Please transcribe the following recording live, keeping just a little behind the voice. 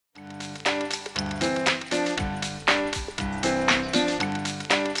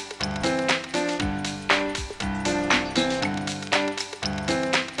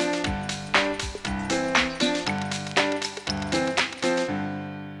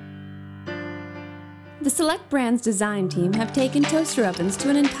The Select Brands design team have taken toaster ovens to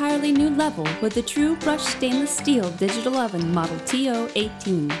an entirely new level with the TRU brushed stainless steel digital oven model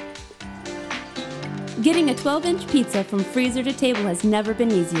TO18. Getting a 12-inch pizza from freezer to table has never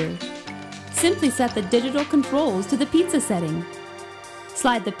been easier. Simply set the digital controls to the pizza setting.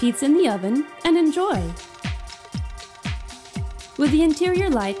 Slide the pizza in the oven and enjoy. With the interior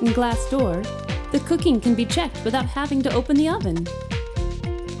light and glass door, the cooking can be checked without having to open the oven.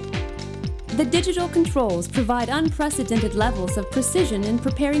 The digital controls provide unprecedented levels of precision in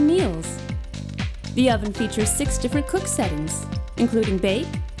preparing meals. The oven features 6 different cook settings, including bake,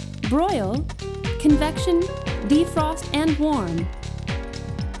 broil, convection, defrost, and warm.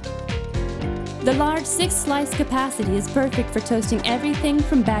 The large 6-slice capacity is perfect for toasting everything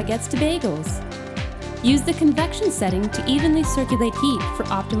from baguettes to bagels. Use the convection setting to evenly circulate heat for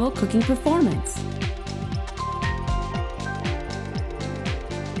optimal cooking performance.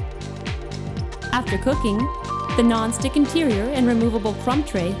 After cooking, the non-stick interior and removable crumb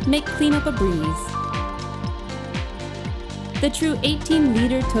tray make cleanup a breeze. The TRU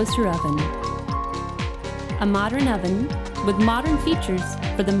 18-liter toaster oven. A modern oven with modern features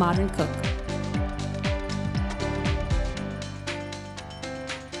for the modern cook.